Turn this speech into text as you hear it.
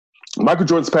Michael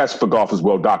Jordan's passion for golf is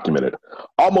well documented,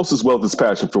 almost as well as his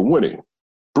passion for winning.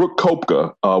 Brooke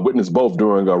Koepka witnessed both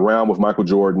during a round with Michael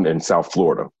Jordan in South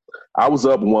Florida. I was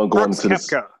up one going to this.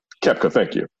 Koepka,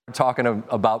 thank you. Talking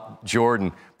about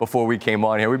Jordan before we came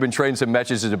on here. We've been trading some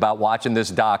messages about watching this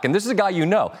doc. And this is a guy you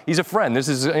know. He's a friend. This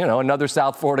is, another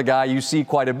South Florida guy you see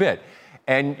quite a bit.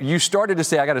 And you started to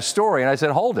say, I got a story. And I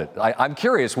said, hold it. I'm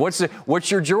curious.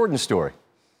 What's your Jordan story?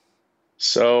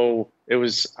 So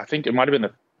I think it might have been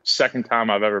the second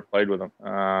time I've ever played with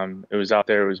him. It was out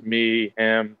there. It was me,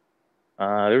 him.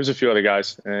 There was a few other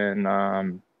guys.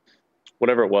 And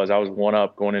whatever it was, I was 1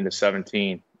 up going into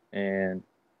 17. And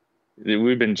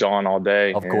we've been jawing all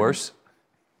day. Of course.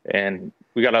 And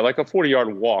we got a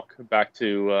 40-yard walk back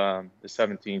to the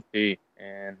 17th tee.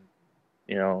 And,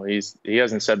 he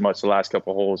hasn't said much the last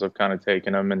couple of holes. I've kind of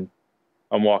taken him, and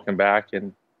I'm walking back.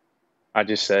 And I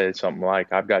just said something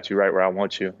like, I've got you right where I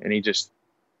want you. And he just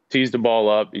tees the ball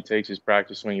up. He takes his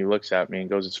practice swing. He looks at me and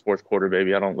goes, it's fourth quarter,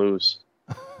 baby. I don't lose.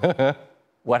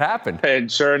 What happened?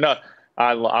 And sure enough,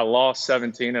 I lost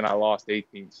 17 and I lost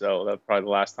 18. So that's probably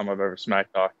the last time I've ever smack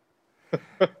talked.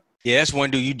 Yeah, that's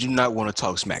one dude you do not want to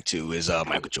talk smack to is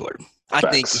Michael Jordan. I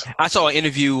Facts. think I saw an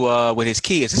interview with his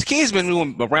kids. His kids been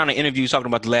doing around the interviews talking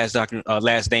about the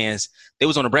Last Dance. They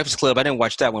was on the Breakfast Club. I didn't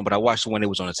watch that one, but I watched the one that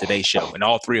was on the Today Show, and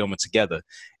all three of them were together.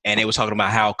 And they was talking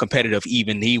about how competitive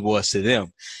even he was to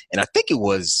them. And I think it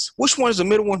was, which one is the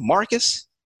middle one? Marcus?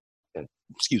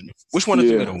 Excuse me. Which one is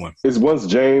the middle one? It's once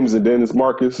James and then it's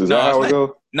Marcus. Is that how it goes?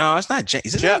 No, it's not James.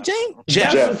 Is it not James?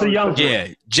 Jeff is the youngest. Yeah,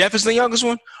 Jeff is the youngest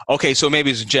one. Okay, so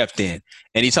maybe it's Jeff then.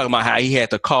 And he's talking about how he had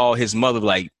to call his mother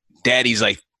like, "Daddy's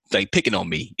like picking on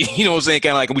me." You know what I'm saying?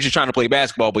 Kind of like we just trying to play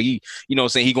basketball, but he, you know what I'm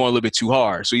saying, he going a little bit too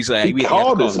hard. So he's like, he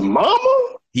called his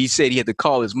mama. He said he had to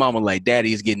call his mama like,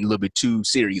 "Daddy is getting a little bit too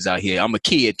serious out here. I'm a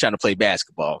kid trying to play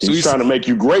basketball." So he's trying to make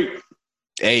you great.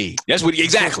 Hey, that's what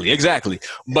exactly.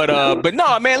 But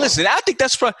no, man, listen, I think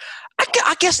that's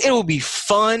I guess it would be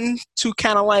fun to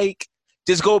kind of like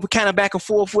just go kind of back and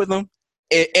forth with them.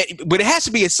 But it has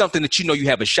to be something that you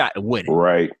have a shot to win it.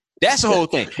 Right. That's the whole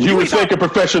thing. You would think a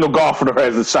professional golfer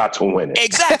has a shot to win it.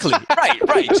 Exactly.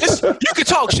 Right. Just, you could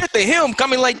talk shit to him,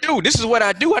 coming like, dude, this is what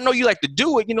I do. I know you like to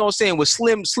do it, you know what I'm saying, with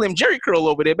Slim Jerry Curl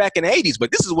over there back in the 80s,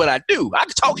 but this is what I do. I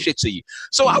can talk shit to you.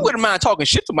 So I wouldn't mind talking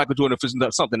shit to Michael Jordan if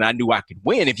it's something I knew I could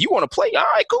win. If you want to play, all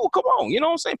right, cool, come on. You know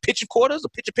what I'm saying? Pitching quarters or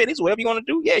pitching pennies, whatever you want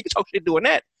to do. Yeah, you can talk shit doing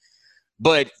that.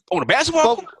 But on the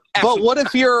basketball but what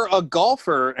if you're a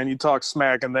golfer and you talk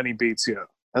smack and then he beats you?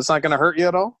 That's not going to hurt you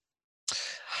at all?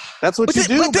 That's what you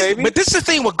do, baby. But this is the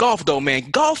thing with golf, though, man.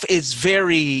 Golf is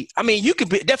very – I mean, you could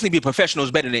definitely be a professional.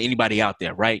 It's better than anybody out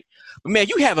there, right? But, man,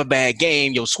 you have a bad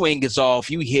game. Your swing is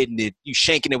off. You hitting it. You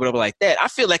shanking it, whatever like that. I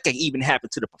feel like that even happen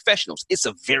to the professionals. It's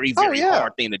a very, very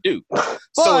hard thing to do.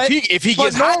 So if he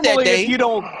gets hot that day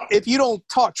 – if you don't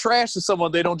talk trash to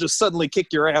someone, they don't just suddenly kick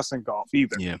your ass in golf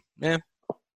either. Yeah.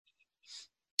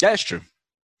 That's true.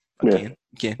 Yeah.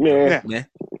 Really?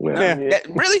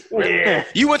 Yeah.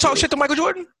 You want to talk shit to Michael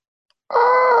Jordan?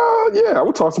 Yeah, I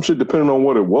would talk some shit depending on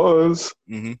what it was.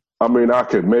 Mm-hmm. I mean, I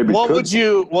could maybe. What would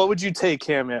you take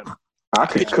him in? I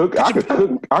could cook. I could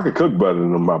cook better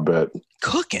than him. I bet.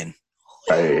 Cooking.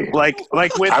 Hey, like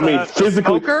with. I mean,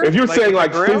 physically. poker? If you're saying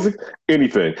like physically,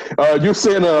 anything. You're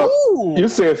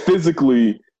saying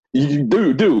physically. You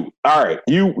do. All right.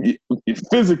 You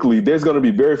physically, there's going to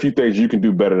be very few things you can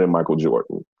do better than Michael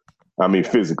Jordan. I mean,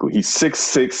 physically, he's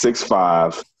 6'6",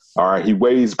 6'5". All right. He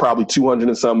weighs probably 200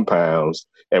 and something pounds.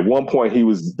 At one point, he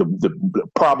was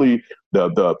probably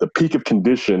the peak of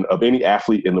condition of any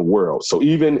athlete in the world. So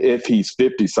even if he's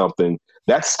 50 something,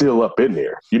 that's still up in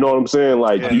there. You know what I'm saying?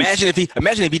 Like, imagine if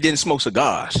he didn't smoke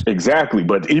cigars. Exactly.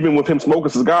 But even with him smoking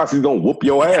cigars, he's gonna whoop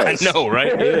your ass. I know,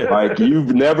 right? Yeah. Like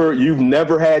you've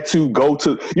never had to go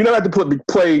to. You never had to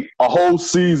play a whole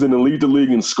season and lead the league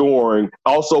in scoring.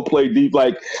 Also play deep.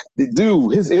 Like,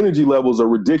 dude, his energy levels are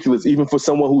ridiculous, even for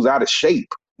someone who's out of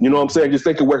shape. You know what I'm saying? Just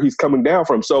think of where he's coming down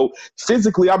from. So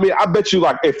physically, I mean, I bet you,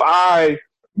 like, if I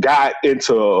got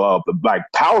into like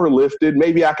powerlifting,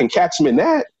 maybe I can catch him in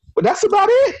that. But that's about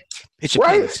it. Pitch your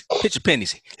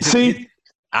pennies. See,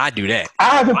 I do that.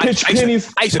 I haven't pitched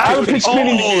pennies. I used to pitch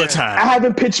pennies all the time. I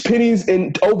haven't pitched pennies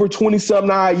in over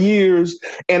 20-something odd years,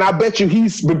 and I bet you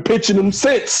he's been pitching them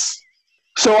since.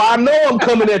 So I know I'm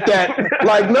coming at that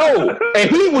like, no. And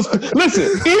he was,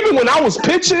 listen, even when I was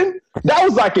pitching, that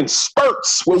was like in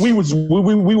spurts when we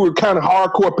were kind of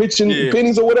hardcore pitching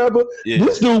pennies or whatever. Yeah.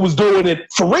 This dude was doing it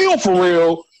for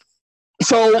real.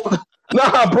 So,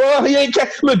 nah, bro, he ain't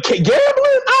look, gambling?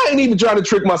 I ain't even trying to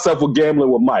trick myself with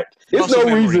gambling with Mike. It's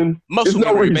no reason. Muscle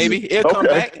memory, baby. It'll come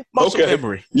back. Muscle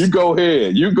memory. You go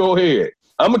ahead.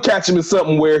 I'm going to catch him in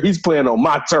something where he's playing on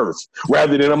my turf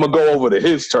rather than I'm going to go over to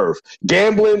his turf.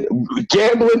 Gambling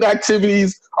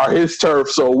activities are his turf,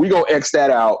 so we going to X that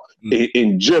out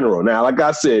in general. Now, like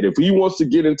I said, if he wants to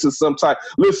get into some type,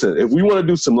 listen, if we want to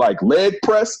do some like leg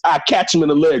press, I catch him in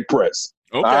a leg press.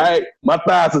 Okay. All right, my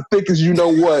thighs are thick as you know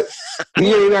what.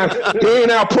 He ain't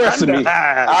out pressing me.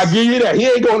 I give you that. He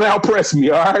ain't gonna out press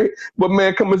me. All right, but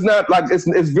man, it's not like it's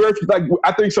very like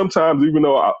I think sometimes even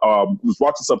though I was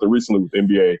watching something recently with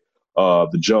NBA,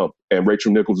 The Jump, and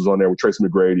Rachel Nichols was on there with Tracy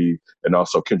McGrady and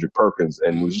also Kendrick Perkins,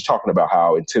 and we was just talking about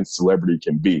how intense celebrity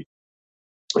can be.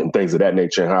 And things of that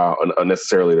nature, and how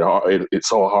unnecessarily it's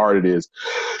so hard it is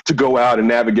to go out and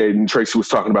navigate. And Tracy was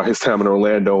talking about his time in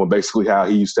Orlando and basically how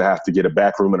he used to have to get a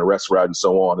back room in a restaurant and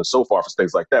so on and so forth for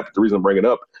things like that. But the reason I'm bringing it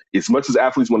up, as much as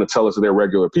athletes want to tell us that they're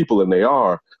regular people, and they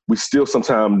are, we still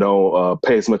sometimes don't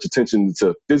pay as much attention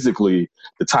to physically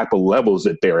the type of levels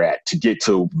that they're at to get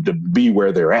to be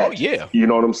where they're at. Oh, yeah. You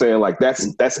know what I'm saying? Like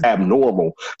that's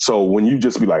abnormal. So when you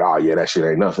just be like, oh yeah, that shit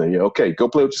ain't nothing. Yeah, okay, go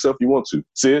play with yourself if you want to.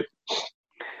 See it?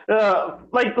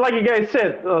 Like you guys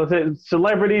said,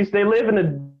 celebrities, they live in a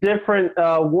different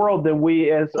world than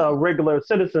we as regular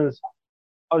citizens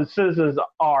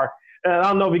are. And I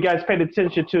don't know if you guys paid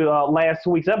attention to last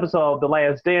week's episode of The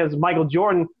Last Dance. Michael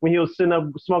Jordan, when he was sitting up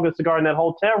smoking a cigar in that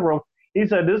hotel room, he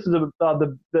said this is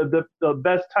the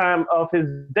best time of his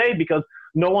day because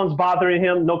no one's bothering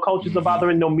him, no coaches are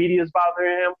bothering, no media is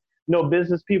bothering him, no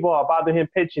business people are bothering him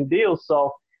pitching deals.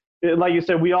 So, like you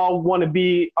said, we all want to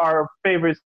be our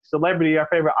favorite celebrity, our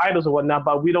favorite idols or whatnot,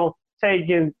 but we don't take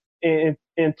into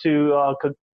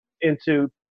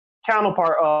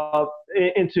counterpart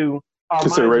into our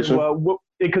consideration.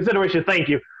 In consideration, thank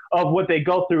you, of what they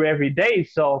go through every day.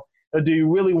 So, do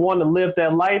you really want to live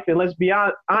that life? And let's be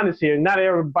honest here, not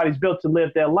everybody's built to live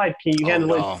that life. Can you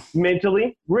handle it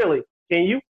mentally? Really? Can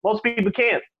you? Most people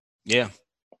can't. Yeah.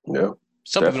 Yeah.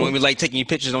 Some people don't even like taking your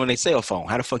pictures on their cell phone.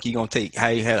 How the fuck you gonna take? How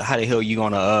the hell you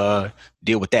gonna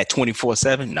deal with that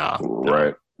 24/7? Nah.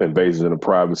 Right. Invasion of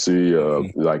privacy.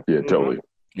 Totally.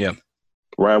 Yeah.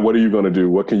 Ryan, what are you gonna do?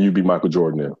 What can you be Michael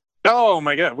Jordan in? Oh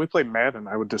my God, we played Madden.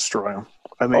 I would destroy him.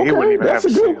 I mean, he wouldn't even have a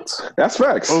chance. That's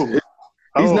facts.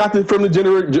 He's not from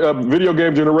the video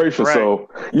game generation, right. So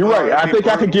you're right. I think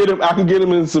I can get him. I can get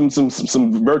him in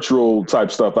some virtual type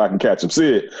stuff. I can catch him. See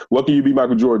it. What can you be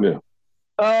Michael Jordan in?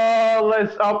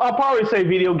 I'll probably say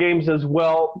video games as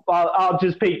well. I'll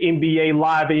just pick NBA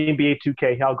Live and NBA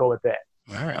 2K. I'll go with that.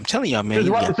 All right, I'm telling y'all, man.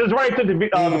 Since right to the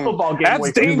football game.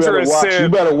 That's dangerous. You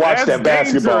better watch that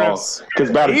basketball.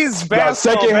 Because by the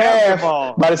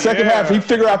second half, he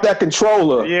figure out that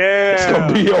controller. Yeah, it's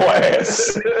gonna be your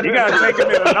ass. You gotta take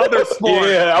him in another sport.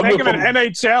 Yeah, take him in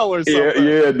NHL or something.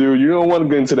 Yeah, dude. You don't want to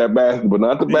get into that basketball.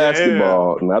 Not the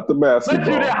basketball. Not the basketball. Let's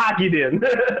do that hockey then.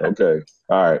 Okay.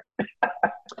 All right.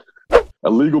 A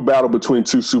legal battle between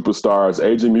two superstars,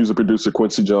 aging music producer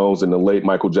Quincy Jones and the late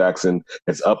Michael Jackson,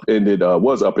 was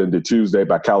upended Tuesday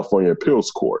by California Appeals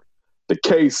Court. The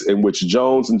case in which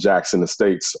Jones and Jackson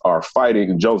estate are fighting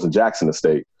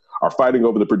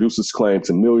over the producer's claim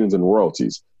to millions in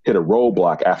royalties hit a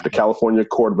roadblock after California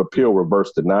Court of Appeal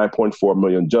reversed the $9.4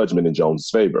 million judgment in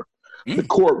Jones' favor. The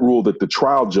court ruled that the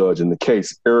trial judge in the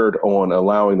case erred on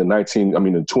allowing the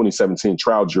 2017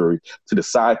 trial jury to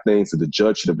decide things that the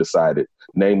judge should have decided,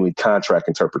 namely contract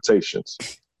interpretations.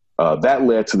 That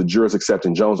led to the jurors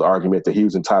accepting Jones' argument that he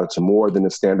was entitled to more than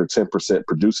the standard 10%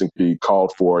 producing fee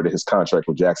called for in his contract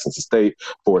with Jackson's estate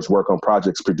for his work on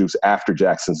projects produced after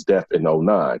Jackson's death in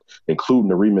 2009, including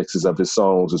the remixes of his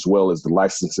songs as well as the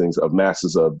licensings of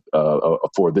masters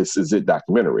for This Is It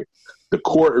documentary. The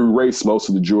court erased most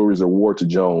of the jury's award to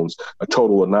Jones, a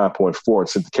total of 9.4, and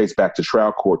sent the case back to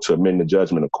trial court to amend the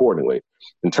judgment accordingly.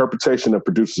 Interpretation of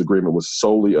producer's agreement was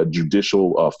solely a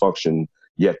judicial function,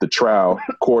 yet the trial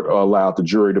court allowed the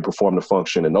jury to perform the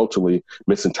function and ultimately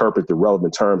misinterpret the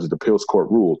relevant terms of the appeals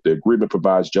court ruled. The agreement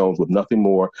provides Jones with nothing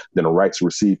more than a right to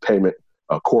receive payment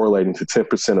correlating to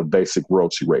 10% of basic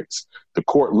royalty rates. The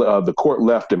court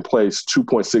left in place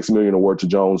 $2.6 million award to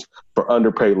Jones for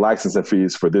underpaid licensing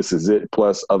fees for This Is It,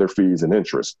 plus other fees and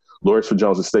interest. Lawyers for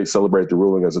Jones' estate celebrate the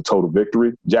ruling as a total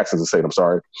victory. Jackson's estate, I'm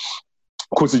sorry.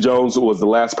 Quincy Jones was the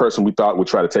last person we thought would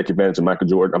try to take advantage of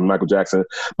Michael Jackson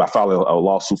by filing a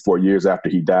lawsuit 4 years after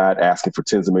he died, asking for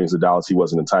tens of millions of dollars he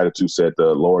wasn't entitled to, said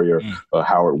the lawyer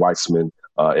Howard Weitzman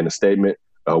in a statement.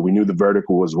 We knew the verdict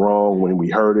was wrong when we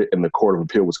heard it, and the Court of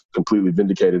Appeal was completely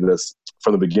vindicated us.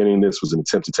 From the beginning, this was an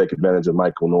attempt to take advantage of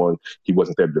Michael, knowing he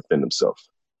wasn't there to defend himself.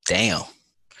 Damn.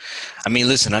 I mean,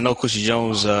 listen, I know Quincy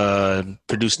Jones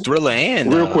produced Thriller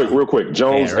and real quick.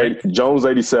 Jones, right? Jones,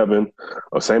 87,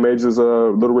 same age as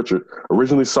Little Richard.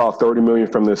 Originally saw $30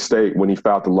 million from the estate when he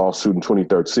filed the lawsuit in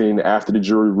 2013. After the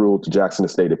jury ruled, the Jackson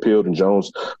estate appealed, and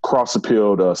Jones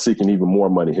cross-appealed, seeking even more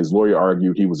money. His lawyer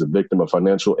argued he was a victim of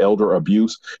financial elder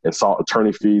abuse and sought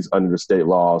attorney fees under the state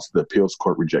laws. The appeals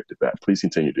court rejected that. Please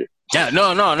continue, D. Yeah,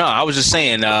 no. I was just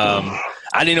saying,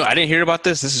 I didn't hear about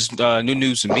this. This is new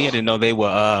news to me. I didn't know they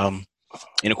were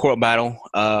in a court battle.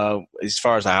 As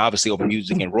far as obviously over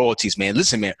music and royalties, man.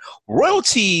 Listen, man,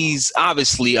 royalties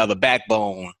obviously are the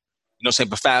backbone. You know what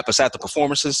I'm saying? Besides the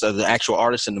performances of the actual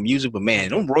artists and the music, but man,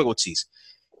 them royalties.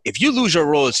 If you lose your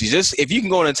royalties, if you can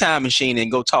go in a time machine and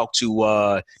go talk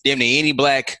to damn near any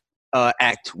black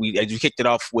act, we kicked it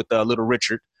off with Little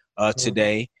Richard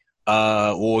today.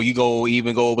 Or you go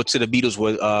over to the Beatles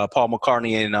with Paul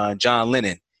McCartney and John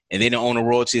Lennon, and they don't own the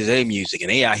royalties of their music, and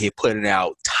they out here putting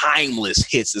out timeless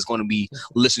hits that's going to be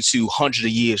listened to hundreds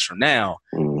of years from now.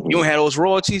 You don't have those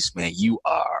royalties, man, you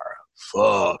are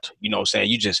fucked. You know what I'm saying?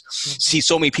 You just see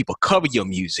so many people cover your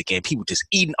music and people just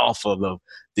eating off of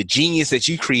the genius that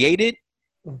you created.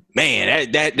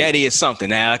 Man, that is something.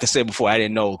 Now, like I said before, I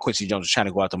didn't know Quincy Jones was trying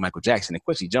to go out to Michael Jackson, and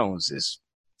Quincy Jones is,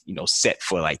 set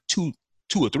for like two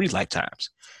or three lifetimes.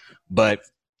 But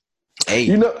hey,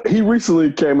 he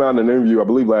recently came out in an interview, I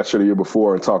believe last year, the year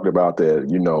before, and talked about that.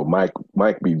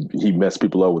 Mike he messed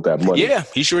people up with that money. Yeah,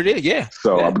 he sure did. Yeah.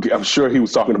 So yeah. I'm sure he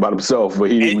was talking about himself,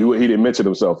 but he didn't mention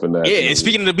himself in that. Yeah, and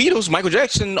speaking of the Beatles, Michael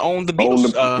Jackson owned the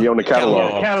Beatles. He owned the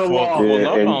catalog.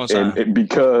 And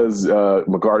because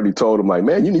McCartney told him, like,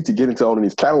 man, you need to get into owning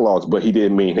these catalogs, but he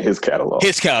didn't mean his catalog.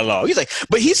 His catalog. He's like,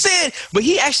 but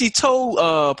he actually told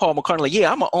Paul McCartney, like,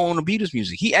 yeah, I'm gonna own the Beatles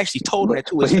music. He actually told him that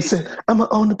too. But he said, I'm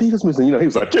gonna own the Beatles music. He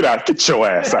was like, get your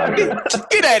ass out of here.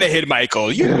 Get out of here, Michael.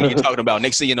 You know what you're talking about.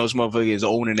 Next thing you know, this motherfucker is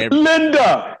owning everything.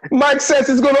 Linda, Mike says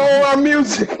he's going to own our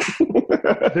music.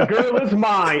 The girl is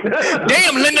mine.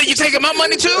 Damn, Linda, you taking my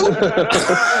money too?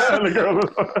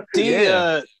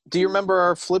 Do you remember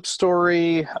our flip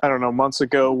story, I don't know, months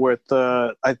ago with,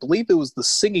 I believe it was the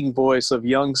singing voice of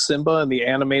young Simba in the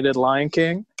animated Lion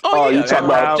King? Oh, yeah. You talking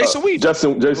about Jason Weaver.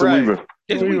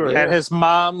 Jason Weaver. And his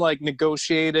mom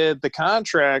negotiated the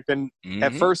contract, and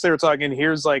at first they were talking,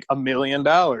 here's like $1 million,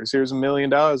 here's $1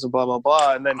 million, and blah blah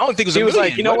blah. And then I don't think he was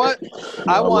like, you know what?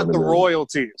 I want the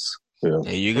royalties. Yeah.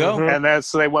 There you go. And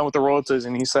so they went with the royalties,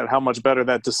 and he said how much better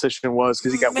that decision was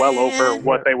because he got well over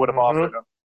what they would have offered him.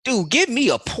 Dude, give me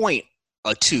a point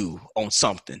or two on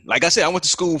something. Like I said, I went to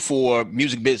school for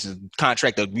music business,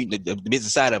 contract, the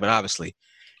business side of it, obviously.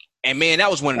 And man, that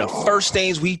was one of the first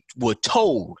things we were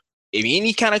told. If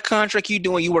any kind of contract you're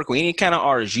doing, you work with any kind of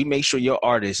artist, you make sure your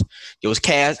artist, your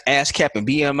ASCAP and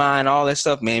BMI and all that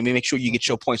stuff, man, make sure you get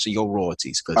your points and your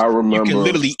royalties. Because you can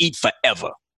literally eat forever.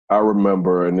 I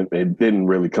remember, and it didn't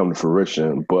really come to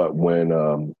fruition, but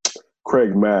when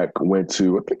Craig Mack went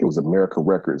to, I think it was American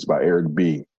Records by Eric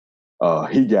B.,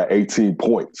 he got 18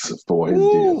 points for his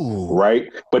deal,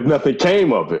 right? But nothing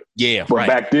came of it. Yeah, but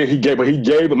back then he gave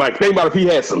him, like, think about if he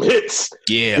had some hits.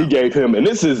 Yeah. He gave him, and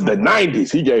this is the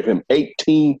 90s, he gave him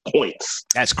 18 points.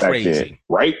 That's crazy. Then,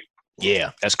 right?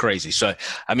 Yeah, that's crazy. So,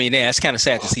 I mean, that's kind of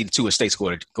sad to see the two estates go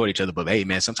at each other. But hey,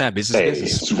 man, sometimes business is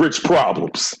business. It's rich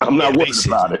problems. I'm not worried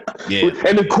about it. Yeah.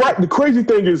 And the crazy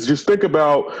thing is, just think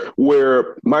about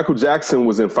where Michael Jackson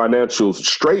was in financial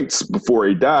straits before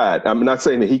he died. I'm not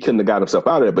saying that he couldn't have got himself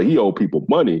out of it, but he owed people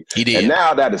money. He did. And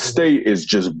now that estate is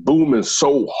just booming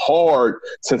so hard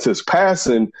since his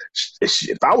passing.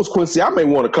 If I was Quincy, I may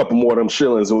want a couple more of them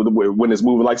shillings when it's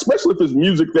moving, like, especially if it's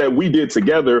music that we did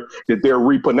together that they're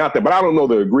re-putting out there. But I don't know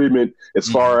the agreement as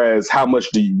far as how much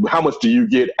do you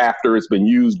get after it's been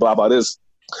used, blah, blah, this.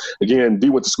 Again, D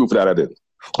went to school for that. I didn't.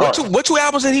 What two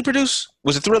albums did he produce?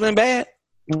 Was it Thriller and Bad?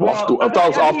 I thought it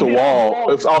was Off the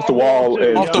Wall. It's Off the Wall.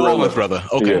 And Off the Wall and Thriller.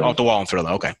 Okay, yeah. Off the Wall and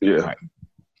Thriller. Okay. Yeah.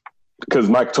 Because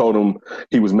Mike told him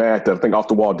he was mad that I think Off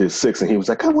the Wall did 6, and he was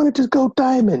like, I want to just go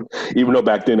diamond. Even though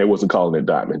back then they wasn't calling it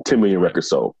diamond. 10 million records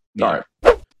sold. Yeah. All right.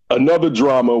 Another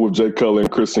drama with Jay Cutler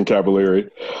and Kristen Cavallari.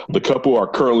 The couple are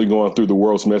currently going through the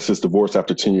world's messiest divorce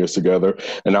after 10 years together.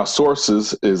 And now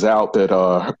sources is out that,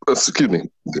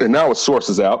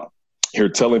 here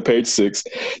telling Page 6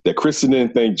 that Kristen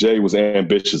didn't think Jay was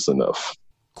ambitious enough.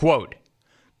 Quote,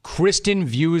 Kristen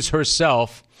views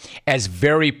herself as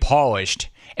very polished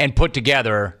and put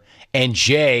together, and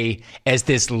Jay as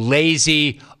this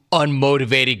lazy,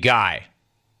 unmotivated guy.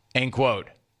 End quote.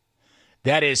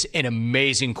 That is an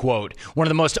amazing quote. One of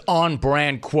the most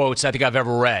on-brand quotes I think I've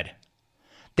ever read.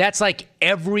 That's like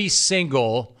every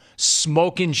single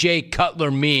Smokin' Jay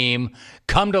Cutler meme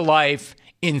come to life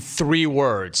in 3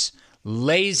 words.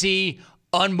 Lazy,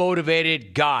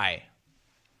 unmotivated guy.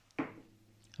 I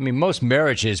mean, most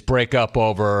marriages break up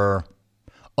over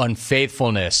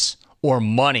unfaithfulness or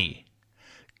money.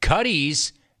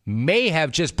 Cuddy's may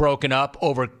have just broken up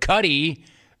over Cuddy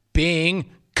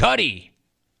being Cuddy.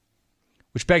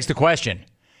 Which begs the question,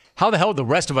 how the hell do the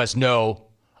rest of us know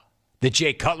that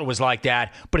Jay Cutler was like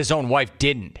that, but his own wife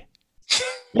didn't?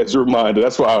 As a reminder,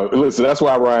 that's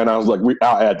why, Ryan, I was like,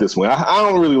 I'll add this one. I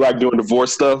don't really like doing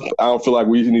divorce stuff. I don't feel like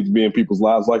we need to be in people's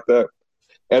lives like that.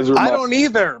 As a reminder, I don't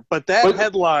either, but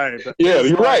headline. Yeah,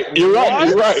 you're right. You're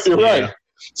right.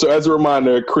 So as a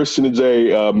reminder, Christian and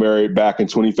Jay married back in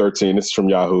 2013. This is from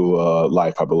Yahoo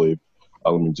Life, I believe.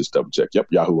 Let me just double check. Yep,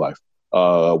 Yahoo Life.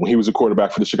 When he was a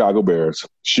quarterback for the Chicago Bears,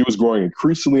 she was growing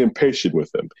increasingly impatient with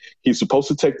him. He's supposed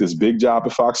to take this big job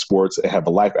at Fox Sports and have a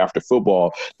life after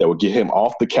football that would get him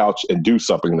off the couch and do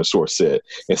something, the source said.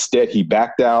 Instead, he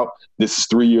backed out. This is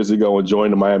 3 years ago and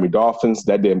joined the Miami Dolphins.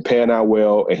 That didn't pan out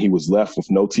well, and he was left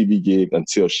with no TV gig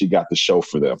until she got the show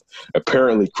for them.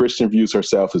 Apparently, Christian views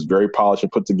herself as very polished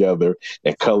and put together,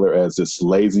 and Cutler as this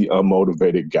lazy,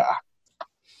 unmotivated guy.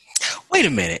 Wait a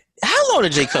minute. How long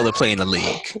did Jay Cutler play in the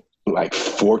league? Like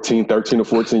 13 or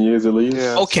 14 years at least.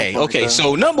 Yeah, Okay.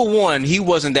 So number one, he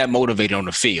wasn't that motivated on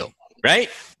the field, right?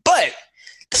 But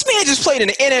this man just played in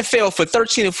the NFL for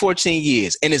 13 or 14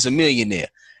 years and is a millionaire.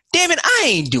 Damn it, I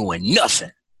ain't doing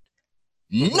nothing.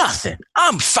 Nothing.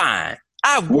 I'm fine.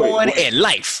 I won at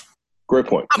life. Great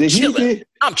point. I'm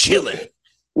chilling.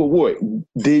 Well, wait.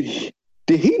 Did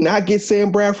he not get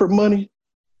Sam Bradford money?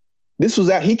 This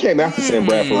was he came after Sam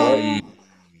Bradford, right?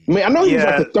 I mean, I know he was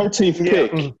like the 13th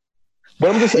pick.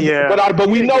 But I'm just saying, but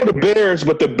we know the Bears,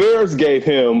 but the Bears gave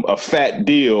him a fat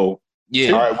deal.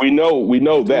 Yeah. All right, we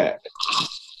know that.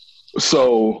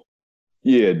 So,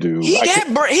 yeah, dude. He got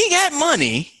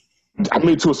money. I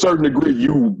mean, to a certain degree,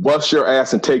 you bust your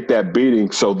ass and take that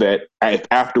beating so that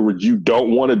afterwards you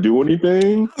don't want to do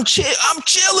anything. I'm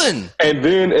chilling. And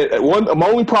then my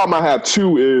only problem I have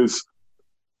too is,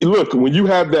 look, when you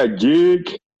have that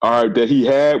gig, all right, that he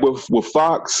had with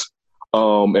Fox.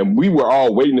 And we were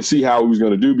all waiting to see how he was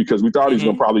going to do because we thought he was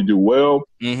going to probably do well.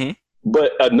 Mm-hmm.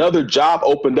 But another job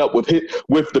opened up with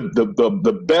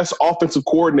the best offensive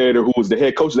coordinator, who was the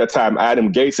head coach at that time,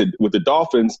 Adam Gase with the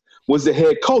Dolphins, was the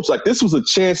head coach. Like, this was a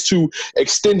chance to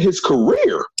extend his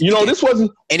career. This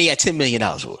wasn't. And he had $10 million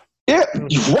for it. Yeah,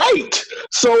 right.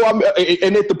 So,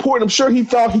 and at the point, I'm sure he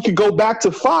thought he could go back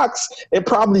to Fox and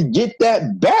probably get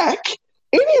that back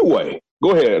anyway.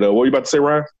 Go ahead. What were you about to say,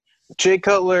 Ryan? Jay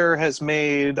Cutler has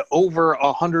made over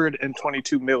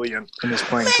 $122 million in his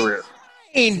playing career.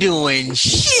 Ain't doing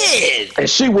shit. And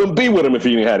she wouldn't be with him if he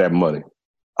didn't have that money.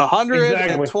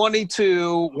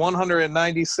 122,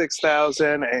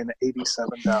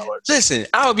 $196,087. Listen,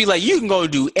 I would be like, you can go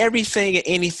do everything and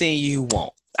anything you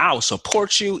want. I will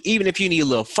support you, even if you need a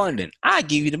little funding. I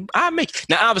give you now.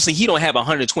 Obviously, he don't have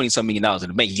 $120-some million in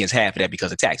the bank. He gets half of that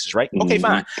because of taxes, right? Okay,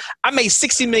 fine. I made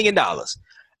 $60 million.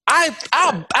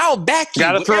 I'll back you.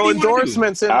 Got to throw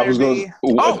endorsements in there.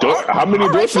 How many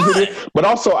endorsements did he? But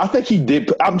also, I think he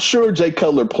did. I'm sure Jay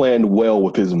Cutler planned well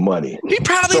with his money. He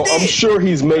probably did. I'm sure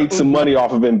he's made some money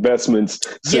off of investments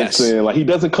since then. Like, he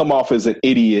doesn't come off as an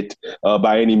idiot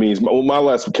by any means. My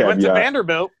last caveat. Went to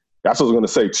Vanderbilt. That's what I was going to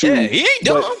say, too. Yeah, he ain't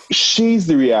dumb. But she's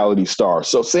the reality star.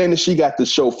 So saying that she got the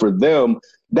show for them,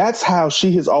 that's how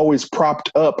she has always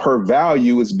propped up her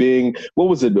value as being, what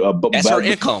was it? That's her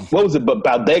income. What was it?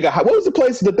 Bodega. What was the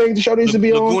place, the thing the show needs to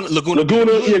be on? Laguna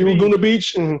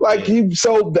Beach. Mm-hmm. Like,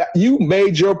 you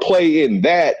made your play in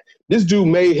that. This dude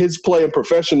made his play in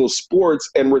professional sports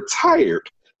and retired.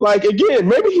 Like, again,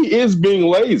 maybe he is being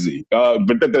lazy.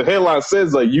 But the headline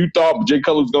says, like, you thought Jay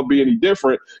Cutler was going to be any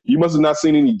different. You must have not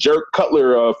seen any jerk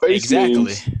Cutler face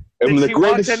memes. Did she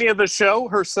watch any of the show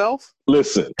herself?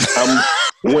 Listen,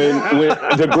 when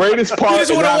the greatest part. You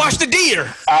just want to watch the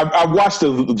deer. I watched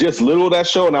just little of that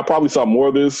show, and I probably saw more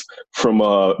of this from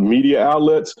media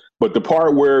outlets. But the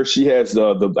part where she has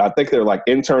I think they're like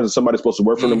interns, and somebody's supposed to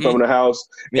work for them coming to the house,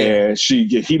 and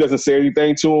he doesn't say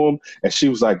anything to him, and she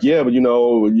was like, "Yeah, but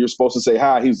you're supposed to say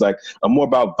hi." He was like, "I'm more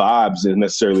about vibes than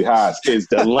necessarily highs." Is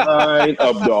the line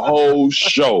of the whole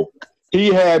show. He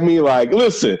had me like,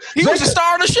 listen. He was the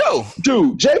star of the show.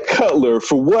 Dude, Jay Cutler,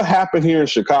 for what happened here in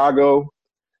Chicago,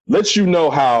 lets you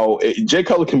know how Jay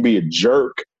Cutler can be a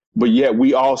jerk, but yet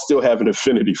we all still have an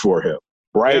affinity for him,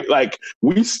 right? Yeah. Like,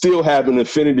 we still have an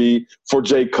affinity for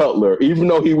Jay Cutler, even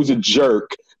though he was a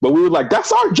jerk. But we were like,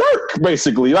 that's our jerk,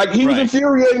 basically. Like, he was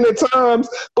infuriating at times,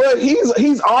 but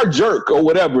he's our jerk or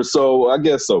whatever. So I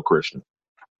guess so, Christian.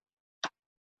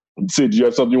 Sid, do you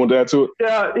have something you want to add to it?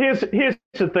 Yeah, here's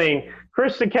the thing.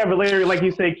 Kristen Cavallari, like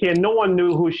you said, Ken, no one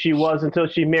knew who she was until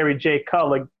she married Jay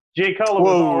Cutler. Jay Cutler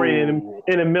was already in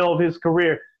the middle of his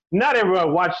career. Not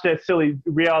everyone watched that silly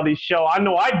reality show. I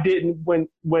know I didn't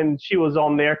when she was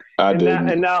on there. I didn't.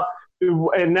 And now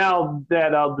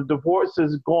that the divorce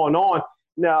is going on,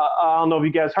 now I don't know if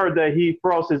you guys heard that he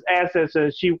froze his assets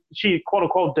and she quote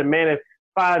unquote demanded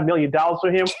 $5 million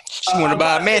for him. She wanted to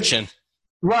buy a mansion.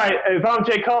 Right. If I'm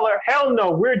Jay Cutler, hell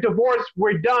no. We're divorced.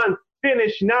 We're done.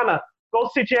 Finished. Nana, go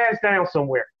sit your ass down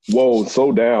somewhere. Whoa,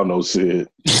 slow down, though, Sid.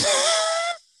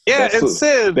 Yeah, it's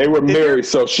Sid. They were married,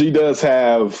 so she does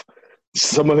have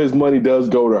some of his money does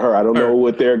go to her. I don't know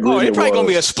what their agreement was. It's probably gonna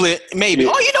be a split, maybe.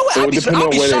 Yeah. Oh, you know what? It would depend on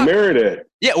where they married at.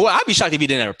 Yeah, well, I'd be shocked if he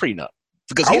didn't have a prenup.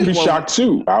 Because I would be shocked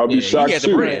too. I would be shocked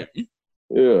too.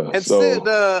 Yeah. And Sid,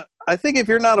 I think if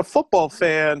you're not a football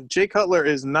fan, Jay Cutler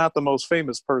is not the most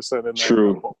famous person in that.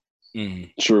 True.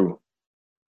 True.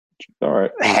 All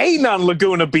right. Hating on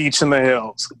Laguna Beach in the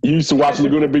Hills. You used to watch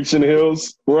Laguna Beach in the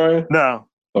Hills, Ryan? No.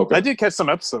 Okay. I did catch some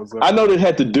episodes, though. I know that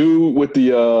had to do with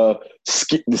the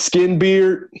skin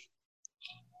beard.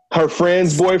 Her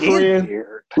friend's boyfriend.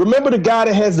 Remember the guy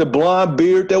that has the blonde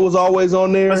beard that was always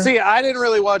on there? But see, I didn't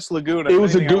really watch Laguna. It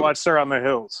was I watched her on the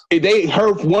Hills.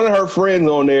 One of her friends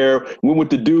on there went with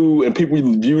the dude, and people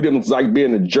viewed him as like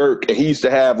being a jerk. And he used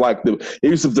to have like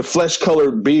the flesh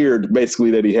colored beard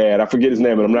basically that he had. I forget his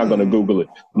name, and I'm not going to Google it.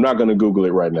 I'm not going to Google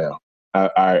it right now.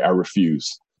 I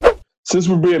refuse. Since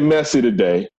we're being messy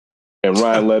today, and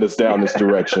Ryan led us down this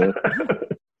direction,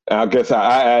 I guess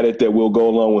I added that we'll go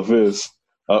along with this.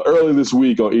 Earlier this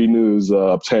week on E! News,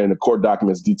 obtained the court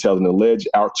documents detailing an alleged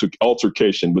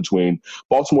altercation between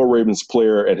Baltimore Ravens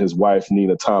player and his wife,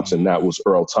 Nina Thompson. That was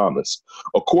Earl Thomas.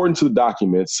 According to the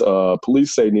documents,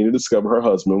 police say Nina discovered her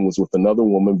husband was with another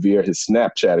woman via his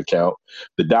Snapchat account.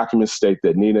 The documents state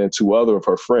that Nina and two other of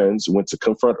her friends went to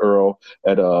confront Earl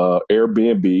at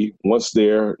Airbnb. Once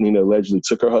there, Nina allegedly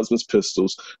took her husband's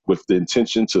pistols with the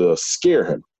intention to scare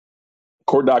him.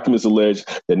 Court documents allege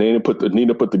that Nina put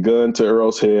the gun to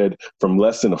Earl's head from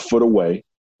less than a foot away.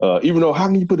 Even though, how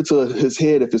can you put it to his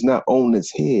head if it's not on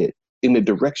his head in the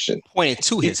direction? Pointed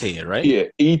to his head, right? Yeah.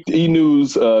 E!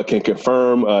 News can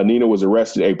confirm Nina was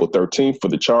arrested April 13th for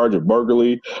the charge of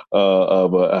burglary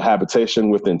of a habitation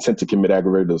with the intent to commit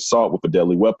aggravated assault with a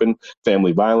deadly weapon,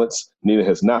 family violence. Nina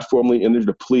has not formally entered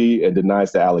a plea and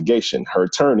denies the allegation. Her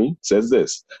attorney says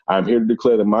this: "I'm here to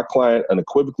declare that my client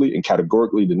unequivocally and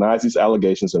categorically denies these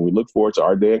allegations, and we look forward to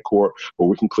our day in court where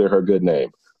we can clear her good name."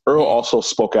 Earl also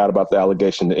spoke out about the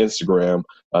allegation to Instagram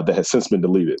that has since been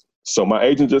deleted. So my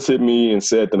agent just hit me and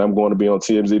said that I'm going to be on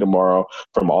TMZ tomorrow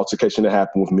from an altercation that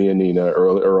happened with me and Nina.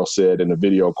 Earl said in the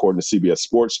video, according to CBS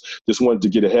Sports, just wanted to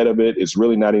get ahead of it. It's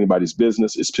really not anybody's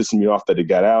business. It's pissing me off that it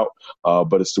got out,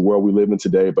 but it's the world we live in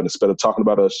today. But instead of talking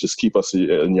about us, just keep us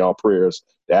in y'all prayers.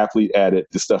 The athlete added,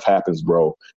 "This stuff happens,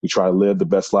 bro. We try to live the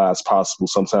best lives possible.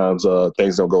 Sometimes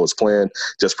things don't go as planned.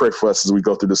 Just pray for us as we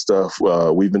go through this stuff.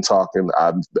 We've been talking.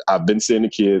 I've been seeing the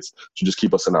kids, so just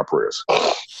keep us in our prayers."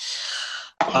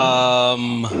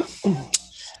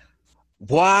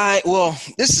 Why? Well,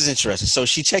 this is interesting. So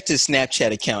she checked his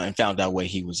Snapchat account and found out where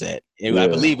he was at. And I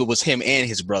believe it was him and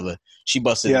his brother. She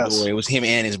busted the door. It was him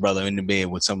and his brother in the bed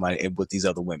with with these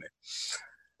other women.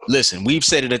 Listen, we've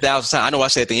said it 1,000 times. I know I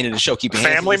said at the end of the show, keep your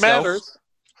hands to yourself. Family matters.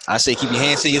 I say keep your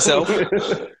hands to yourself.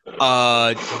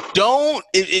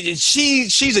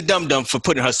 She's a dum-dum for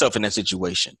putting herself in that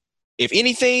situation. If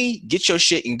anything, get your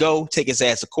shit and go. Take his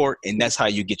ass to court, and that's how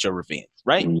you get your revenge,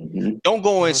 right? Mm-hmm. Don't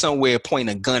go in somewhere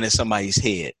pointing a gun at somebody's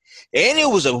head. And it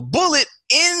was a bullet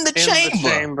in the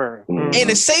chamber. Mm-hmm. And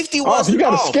the safety wasn't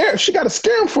off. She got to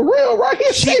scare him for real, right?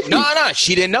 No,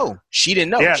 she didn't know.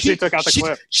 Yeah, she took out the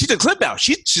clip. She took the clip out.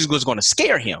 She was going to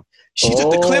scare him. She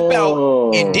took the clip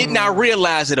out and did not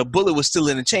realize that a bullet was still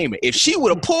in the chamber. If she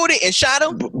would have pulled it and shot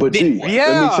him, let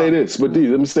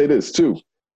me say this too.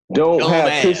 Don't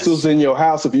have pistols in your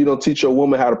house if you don't teach your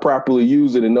woman how to properly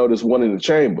use it and know there's one in the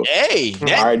chamber. Hey,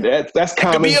 that's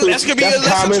common.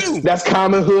 That's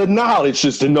common hood knowledge,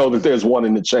 just to know that there's one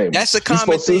in the chamber. That's a common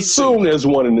thing. You're supposed to assume there's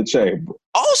one in the chamber.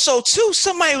 Also, too,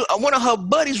 one of her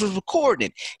buddies was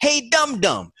recording. "Hey,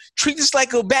 dum-dum, treat this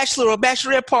like a bachelor or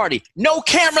bachelorette party. No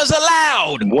cameras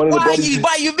allowed. Why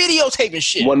you videotaping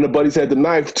shit?" One of the buddies had the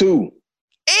knife too. And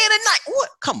a knife. What?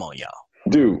 Come on, y'all.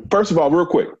 Dude, first of all, real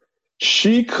quick.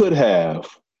 She could have,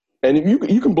 and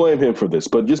you can blame him for this,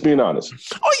 but just being honest.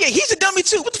 Oh, yeah, he's a dummy,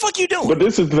 too. What the fuck you doing? But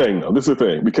this is the thing, though. This is the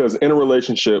thing. Because in a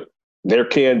relationship, there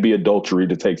can be adultery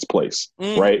that takes place,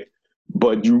 right?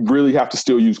 But you really have to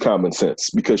still use common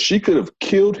sense. Because she could have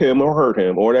killed him or hurt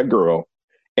him or that girl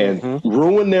and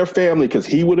ruined their family because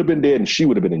he would have been dead and she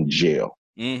would have been in jail.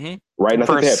 Right? And I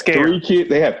think they had 3 kids.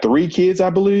 They had 3 kids, I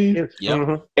believe.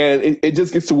 Yep. And it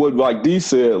just gets to what, like D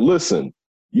said, listen,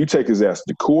 you take his ass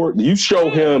to court. You show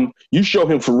him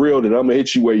for real that I'm gonna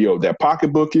hit you where that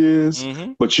pocketbook is,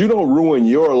 but you don't ruin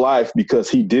your life because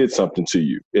he did something to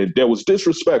you. That was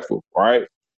disrespectful, right?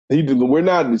 We're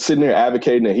not sitting there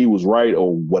advocating that he was right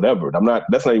or whatever.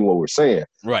 That's not even what we're saying.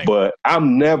 Right. But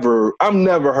I'm never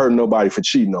hurting nobody for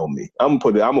cheating on me. I'm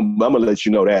gonna let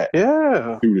you know that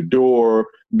through the door,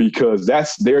 because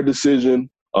that's their decision.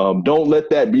 Don't let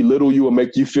that belittle you or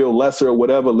make you feel lesser or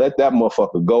whatever. Let that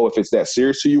motherfucker go if it's that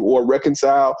serious to you, or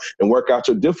reconcile and work out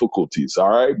your difficulties. All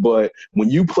right. But when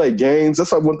you play games,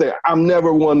 that's like one thing. I'm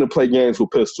never one to play games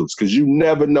with pistols, because you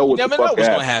never know what's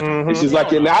gonna happen. It's just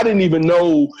like, and I didn't even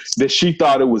know that she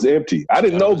thought it was empty. I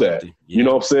didn't know that. You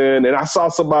know what I'm saying? And I saw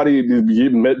somebody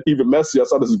even messy. I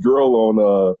saw this girl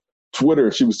on Twitter.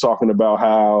 She was talking about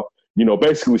how,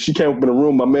 basically she came up in the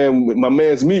room. My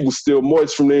man's meat was still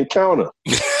moist from the encounter.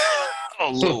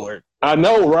 Oh, Lord. I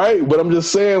know, right? But I'm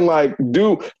just saying, like,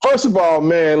 dude, first of all,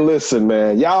 man, listen,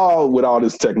 man, y'all with all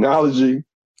this technology,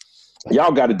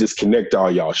 y'all got to disconnect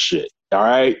all y'all shit, all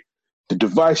right? The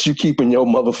device you keep in your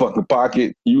motherfucking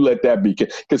pocket, you let that be.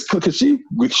 Because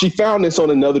she found this on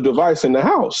another device in the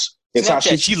house. It's how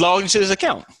she logged into his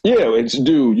account. Yeah, it's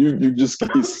dude. You just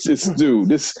it's dude.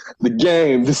 The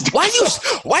game. Why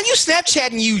you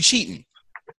Snapchatting? You cheating?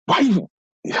 Why you?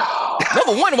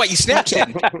 Number one, why you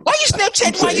Snapchatting? Why you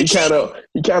Snapchatting? Why you cheating?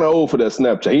 He kind of old for that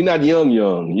Snapchat. He not young.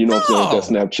 You know what I'm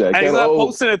saying? That Snapchat. He's not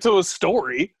posting it to a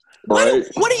story. Right.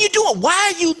 What are you doing?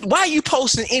 Why are you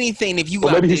posting anything if you?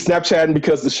 Well, maybe he's Snapchatting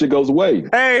because the shit goes away.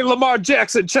 Hey, Lamar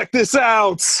Jackson, check this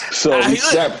out. So he's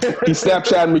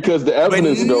Snapchatting because the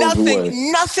evidence goes away.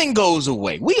 Nothing goes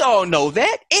away. We all know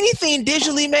that. Anything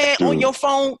digitally, man, on your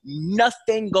phone,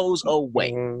 nothing goes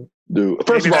away. Dude,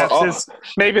 first of all,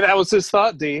 maybe that was his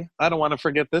thought, D. I don't want to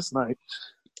forget this night.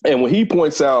 And when he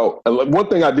points out, one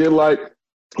thing I did like,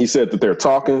 he said that they're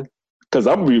talking, because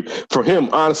for him,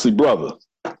 honestly, brother,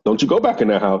 don't you go back in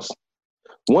that house.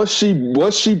 Once she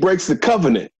breaks the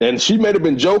covenant, and she may have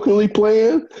been jokingly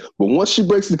playing, but once she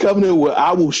breaks the covenant where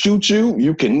I will shoot you,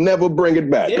 you can never bring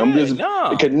it back. It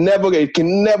can never.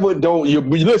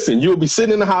 You'll be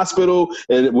sitting in the hospital,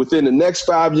 and within the next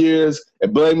 5 years,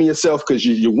 and blaming yourself because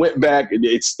you went back.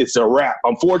 It's a wrap.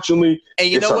 Unfortunately, and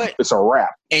you know what? It's a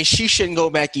wrap. And she shouldn't go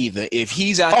back either. If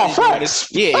he's out there,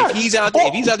 if he's out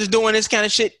there doing this kind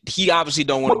of shit, he obviously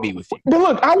don't want to be with you. But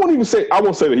look, I won't say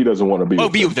that he doesn't want to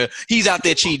be with her. He's out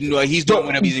there cheating, or he's doing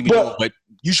whatever he's doing, but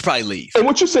you should probably leave. And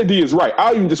what you said, D, is right.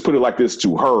 I'll even just put it like this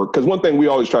to her, because one thing we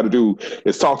always try to do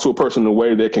is talk to a person in a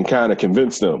way that can kind of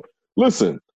convince them.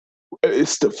 Listen,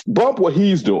 it's to bump what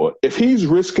he's doing. If he's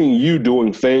risking you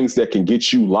doing things that can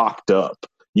get you locked up,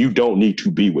 you don't need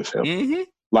to be with him. Mm-hmm.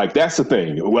 Like, that's the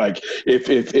thing. Like, if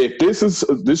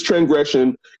this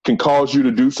transgression can cause you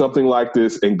to do something like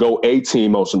this and go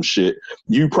A-team on some shit,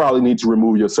 you probably need to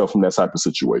remove yourself from that type of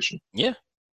situation. Yeah.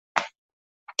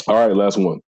 All right, last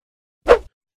one.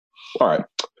 All right.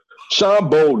 Sean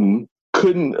Bolden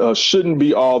shouldn't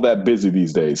be all that busy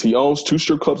these days. He owns 2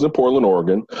 strip clubs in Portland,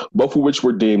 Oregon, both of which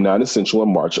were deemed non-essential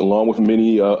in March, along with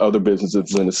many other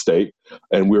businesses in the state,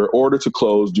 and we were ordered to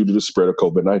close due to the spread of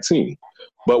COVID-19.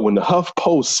 But when the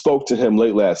HuffPost spoke to him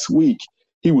late last week,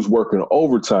 he was working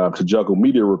overtime to juggle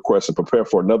media requests and prepare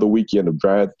for another weekend of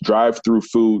drive-through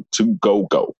food to go.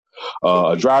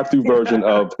 A drive-through version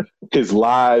of his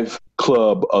live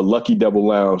club, Lucky Devil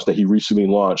Lounge, that he recently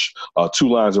launched 2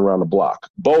 lines around the block.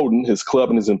 Bolden, his club,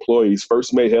 and his employees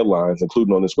first made headlines,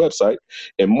 including on his website,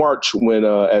 in March when,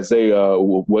 as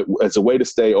a way to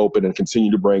stay open and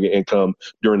continue to bring in income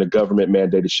during the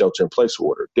government-mandated shelter-in-place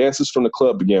order. Dancers from the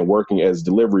club began working as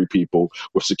delivery people,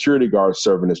 with security guards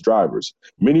serving as drivers.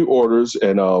 Many orders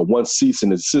and one cease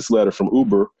and desist letter from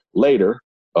Uber later.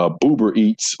 Boober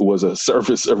Eats was the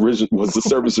service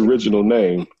original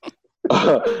name.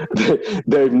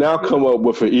 They've now come up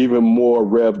with an even more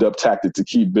revved up tactic to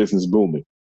keep business booming.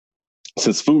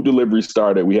 Since food delivery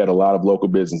started, we had a lot of local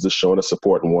businesses showing us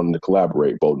support and wanting to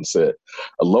collaborate, Bolden said.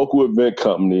 A local event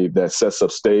company that sets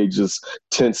up stages,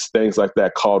 tents, things like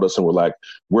that called us and were like,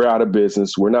 we're out of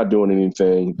business. We're not doing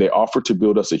anything. They offered to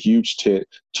build us a huge tent,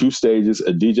 2 stages,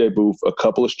 a DJ booth, a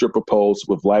couple of stripper poles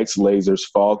with lights, lasers,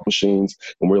 fog machines.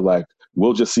 And we're like,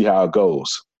 we'll just see how it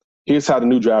goes. Here's how the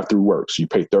new drive-thru works. You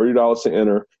pay $30 to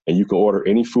enter, and you can order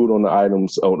any food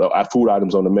items on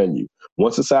the menu.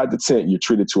 Once inside the tent, you're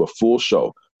treated to a full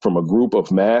show. from a group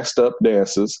of masked up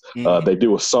dancers. They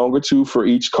do a song or two for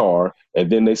each car, and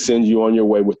then they send you on your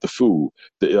way with the food.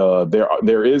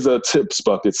 There is a tips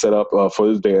bucket set up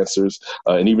for the dancers,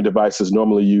 and even devices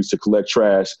normally used to collect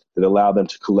trash that allow them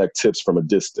to collect tips from a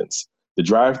distance. The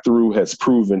drive-through has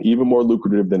proven even more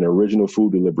lucrative than the original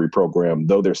food delivery program,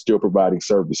 though they're still providing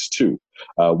service too.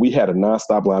 We had a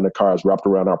nonstop line of cars wrapped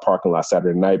around our parking lot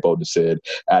Saturday night, Bowden said,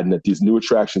 adding that these new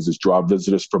attractions just draw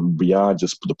visitors from beyond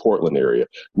just the Portland area.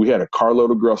 We had a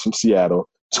carload of girls from Seattle,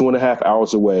 2.5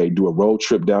 hours away, do a road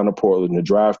trip down to Portland to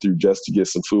drive through just to get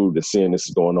some food and seeing this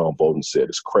is going on, Bowden said.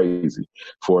 It's crazy.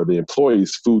 For the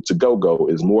employees, food to go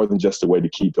is more than just a way to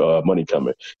keep money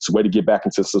coming. It's a way to get back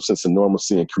into some sense of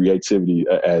normalcy and creativity,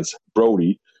 as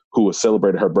Brody, who was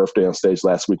celebrated her birthday on stage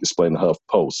last week, explained to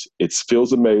HuffPost. It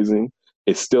feels amazing.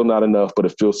 It's still not enough, but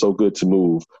it feels so good to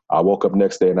move. I woke up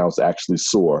next day and I was actually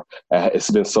sore.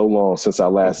 It's been so long since our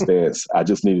last dance. I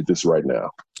just needed this right now.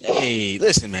 Hey,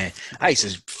 listen, man. I used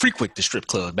to frequent the strip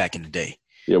club back in the day.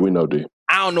 Yeah, we know, D.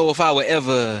 I don't know if I would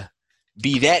ever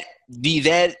be that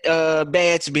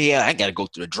bad to be. I got to go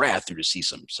through the drive-through to see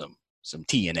some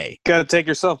TNA. Got to take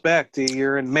yourself back, D.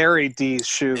 You're in Mary D's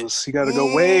shoes. You got to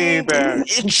go way back.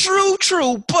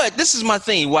 True. But this is my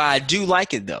thing. Why I do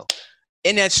like it though.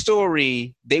 In that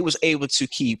story, they was able to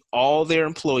keep all their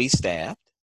employee staff,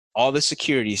 all the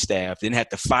security staff, didn't have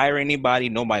to fire anybody.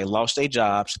 Nobody lost their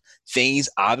jobs. Things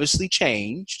obviously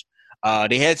changed.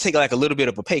 They had to take like a little bit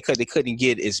of a pay cut. They couldn't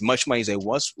get as much money as they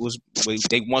once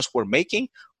were making,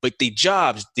 but the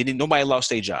jobs nobody lost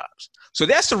their jobs. So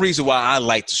that's the reason why I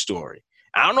like the story.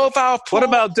 I don't know if I'll. What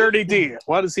about Dirty D?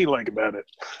 What does he like about it?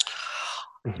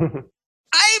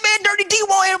 Hey man, Dirty D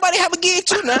want everybody to have a gig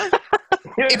too now.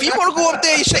 If you want to go up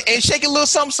there and shake a little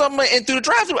something and through the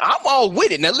drive-thru, I'm all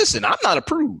with it. Now listen, I'm not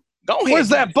approved. Go ahead. Where's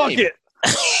that bucket?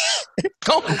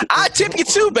 I tip you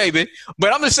too, baby.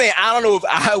 But I'm just saying, I don't know if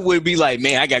I would be like,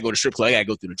 man, I gotta go to strip club. I gotta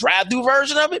go through the drive-thru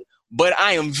version of it. But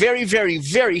I am very, very,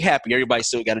 very happy everybody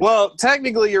still got it. Well,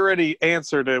 technically, you already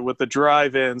answered it with the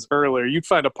drive-ins earlier. You'd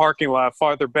find a parking lot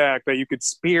farther back that you could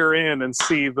spear in and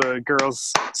see the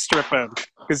girls stripping.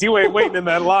 Because you ain't waiting in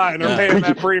that line or paying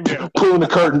that premium. Pulling the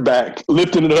curtain back,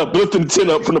 lifting the tin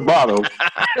up from the bottom.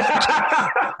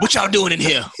 What y'all doing in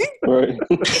here? Right.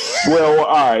 Well,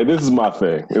 all right, this is my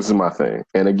thing.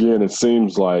 And again, it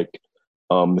seems like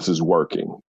this is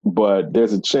working. But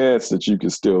there's a chance that you can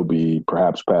still be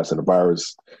perhaps passing the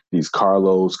virus. These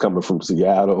carloads coming from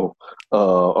Seattle.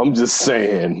 I'm just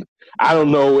saying, I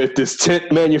don't know if this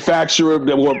tent manufacturer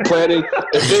that we're planning,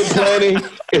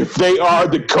 if they are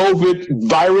the COVID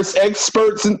virus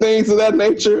experts and things of that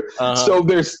nature. So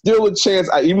there's still a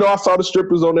chance, even though I saw the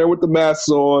strippers on there with the masks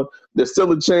on, there's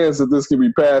still a chance that this can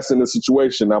be passed in this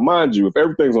situation. Now, mind you, if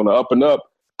everything's on the up and up,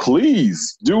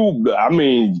 please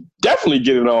definitely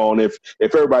get it on if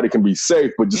everybody can be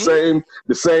safe. But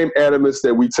the same animus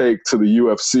that we take to the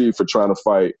UFC for trying to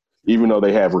fight, even though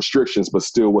they have restrictions, but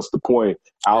still, what's the point?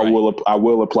 I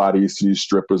will apply these to these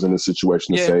strippers in this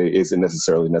situation to say, is it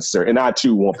necessarily necessary? And I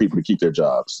too want people to keep their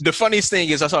jobs. The funniest thing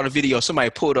is I saw the video, somebody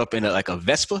pulled up in a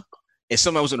Vespa, and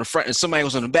somebody was in the front and somebody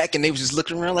was on the back, and they was just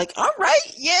looking around like, all right,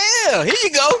 yeah, here you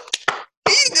go.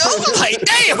 Like,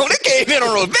 damn, they came in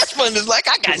on a Vespa and it's like,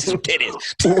 I got some titties.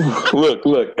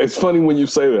 Look, it's funny when you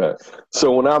say that.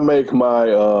 So when I make my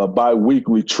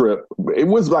bi-weekly trip, it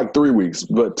was like 3 weeks,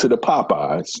 but to the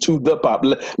Popeyes,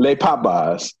 Les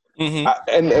Popeyes.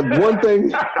 And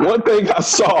one thing I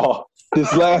saw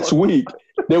this last week,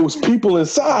 there was people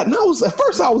inside. And at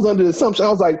first I was under the assumption, I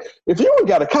was like, if you ain't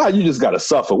got a car, you just got to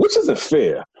suffer, which isn't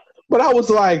fair. But I was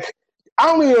like, I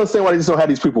don't even understand why they just don't have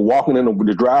these people walking in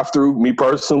the drive-thru. Me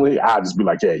personally, I'd just be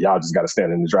like, yeah, y'all just got to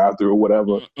stand in the drive-thru or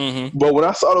whatever. But when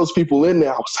I saw those people in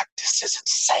there, I was like, this isn't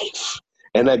safe.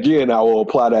 And again, I will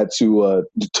apply that to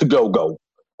go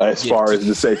as far as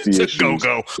the safety issues.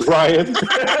 Go. Ryan?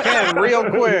 Ken, real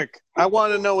quick, I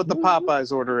want to know what the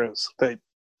Popeyes order is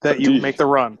that you make the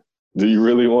run. Do you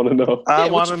really want to know? I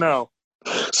want to know.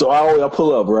 So I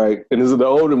pull up, right?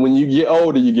 And when you get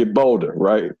older, you get bolder,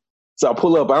 right? So I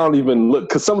pull up, I don't even look,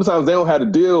 because sometimes they don't have the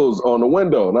deals on the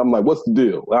window. And I'm like, what's the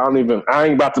deal? I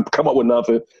ain't about to come up with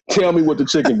nothing. Tell me what the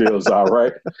chicken deals are,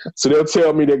 right? So they'll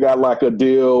tell me they got like a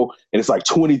deal and it's like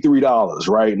 $23,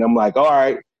 right? And I'm like, all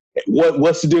right,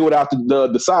 what's the deal without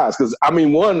the size? Because I'm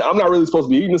not really supposed to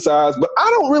be eating the size, but I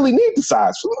don't really need the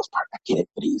size. For the most part, I get it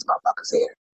for these motherfuckers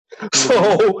here.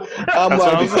 So I'm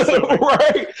like,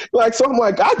 right? Like, so I'm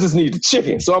like, I just need the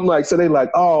chicken. So I'm like, so they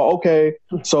like, oh, okay.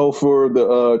 So for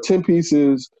the 10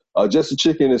 pieces, just the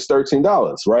chicken is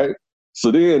 $13, right?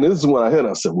 So then this is when I hit.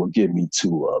 I said, well, give me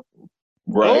 2 of them.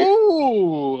 Right?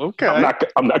 Oh, okay.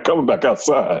 I'm not coming back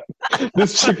outside.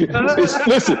 This chicken,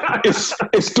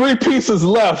 it's 3 pieces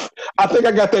left. I think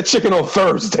I got that chicken on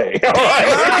Thursday. All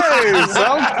right? Nice.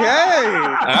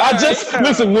 Okay.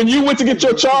 Listen, when you went to get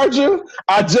your charger,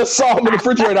 I just saw him in the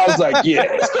refrigerator. I was like,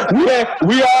 yes.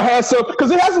 We all had some,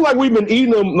 because it hasn't like we've been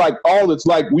eating them like all. It's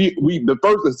like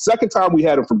the second time we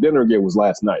had them from dinner again was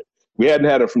last night. We hadn't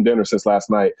had it from dinner since last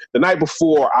night. The night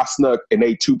before, I snuck and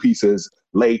ate 2 pieces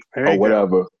late or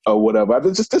whatever.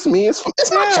 It's just me. It's my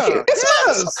chicken.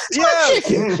 It's my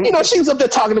chicken. You know, she was up there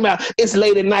talking about it's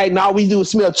late at night and all we do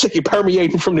is smell chicken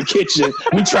permeating from the kitchen.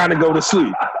 We trying to go to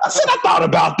sleep. I said, I thought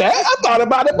about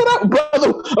it, but a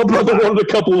brother wanted a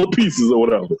couple of pieces or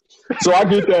whatever. So I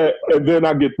get that, and then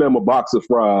I get them a box of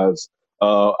fries.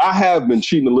 I have been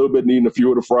cheating a little bit and eating a few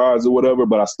of the fries or whatever,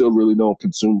 but I still really don't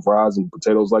consume fries and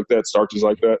potatoes like that, starches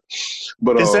like that.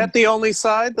 But is that the only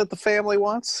side that the family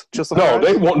wants? Just the no, fries?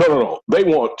 they want no. They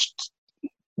want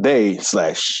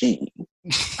they/she.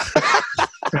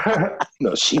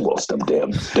 No, she wants them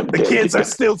damn. The kids are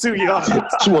still too young.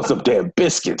 She wants some damn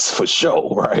biscuits for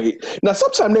sure, right? Now,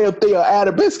 sometimes they'll add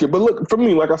a biscuit, but look, for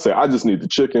me, like I said, I just need the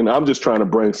chicken. I'm just trying to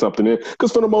bring something in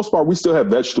because for the most part, we still have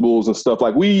vegetables and stuff.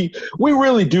 Like we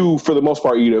really do, for the most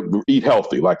part, eat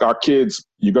healthy. Like our kids,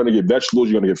 you're going to get vegetables,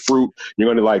 you're going to get fruit, you're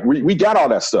going to like, we got all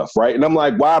that stuff, right? And I'm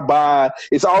like, why buy?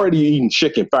 It's already eating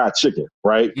fried chicken,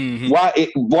 right? Mm-hmm.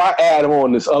 Why add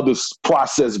on this other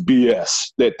processed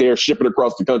BS that they're shipping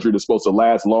across the country that's supposed to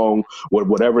last long with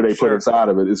whatever they put inside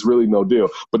of it? It's really no deal.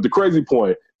 But the crazy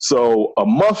point, so a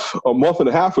month and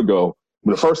a half ago,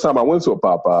 the first time I went to a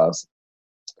Popeyes,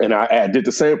 and I did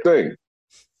the same thing.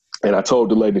 And I told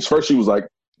the ladies, first she was like,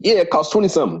 yeah, it costs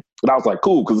 20-something. And I was like,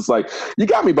 cool, because it's like, you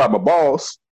got me by my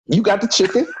balls. You got the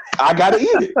chicken. I got to eat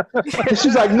it. And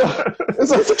she's like, no.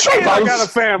 It's a truth. I got a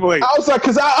family. I was like,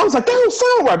 because I was like, that don't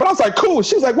sound right. But I was like, cool.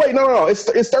 She was like, wait, no. It's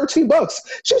 $13.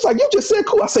 She was like, you just said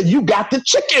cool. I said, you got the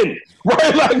chicken.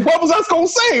 Right? Like, what was I going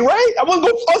to say, right? I wasn't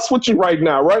going to fuss with you right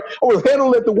now, right? I was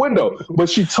handling at the window. But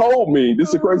she told me, this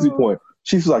is a crazy point.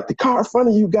 She's like, the car in front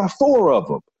of you got 4 of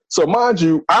them. So mind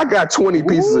you, I got 20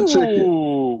 pieces of chicken.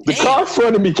 The car in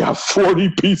front of me got 40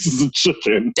 pieces of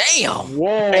chicken. Damn.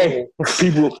 Whoa. Hey,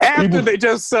 people they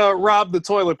just robbed the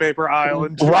toilet paper aisle.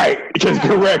 Right.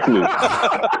 Correctly.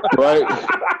 Right.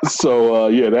 So,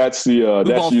 that's the...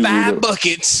 we want 5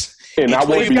 buckets. And I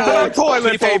won't be back.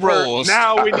 Toilet paper rolls.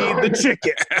 Now we need the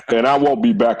chicken. And I won't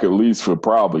be back at least for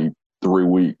probably 3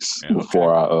 weeks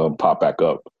before I pop back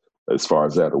up. As far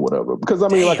as that or whatever. Because, I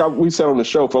mean, we said on the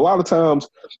show, for a lot of times,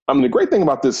 I mean, the great thing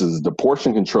about this is the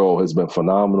portion control has been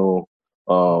phenomenal.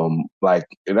 And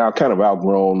I've kind of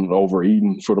outgrown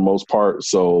overeating for the most part.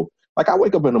 So, like, I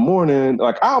wake up in the morning,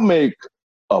 like, I'll make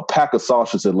a pack of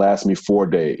sausages that lasts me 4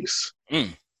 days. You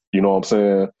know what I'm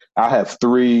saying? I have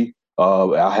 3.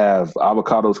 I have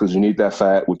avocados because you need that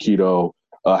fat with keto.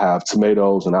 I have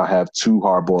tomatoes, and I have 2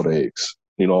 hard-boiled eggs.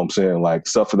 You know what I'm saying? Like,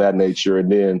 stuff of that nature.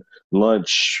 And then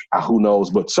lunch, who knows?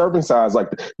 But serving size, like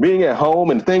being at home,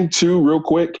 and the thing too, real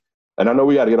quick, and I know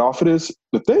we got to get off of this,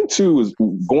 the thing too is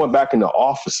going back into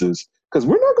offices, because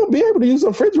we're not going to be able to use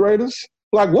refrigerators.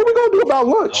 Like, what are we going to do about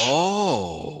lunch?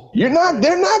 Oh. They're not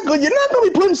good. You're not going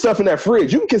to be putting stuff in that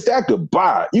fridge. You can kiss that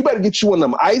goodbye. You better get you one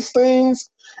of them ice things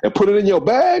and put it in your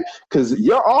bag, because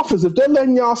your office, if they're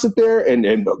letting y'all sit there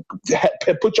and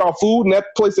put y'all food in that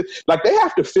place, like, they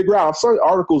have to figure out certain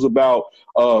articles about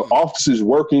offices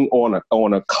working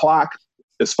on a clock,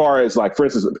 as far as, like, for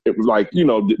instance, it was like, you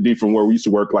know, from where we used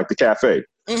to work, like the cafe,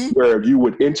 where you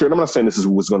would enter, and I'm not saying this is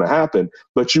what's going to happen,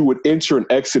 but you would enter and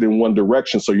exit in one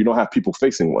direction so you don't have people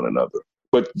facing one another.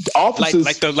 But offices...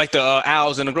 Like the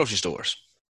aisles in the grocery stores.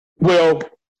 Well...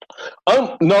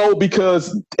 no,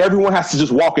 because everyone has to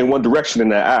just walk in one direction in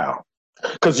that aisle.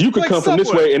 Because you could come from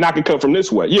this way and I can come from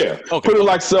this way. Yeah. Okay. Put it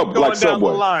like Subway. Down the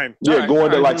line. Yeah,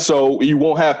 going there, like, so you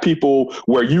won't have people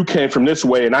where you came from this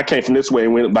way and I came from this way,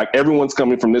 and like everyone's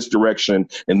coming from this direction,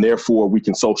 and therefore we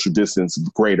can social distance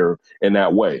greater in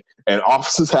that way. And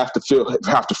offices have to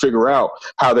figure out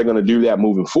how they're going to do that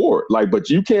moving forward. Like, but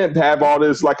you can't have all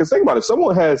this. Like, think about it. If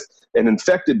someone has an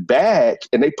infected bag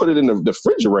and they put it in the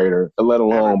refrigerator, let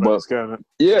alone,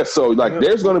 so like,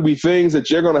 there's going to be things that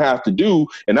you're going to have to do,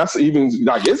 and that's even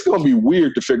like, it's going to be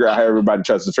weird to figure out how everybody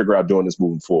tries to figure out doing this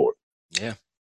moving forward. Yeah.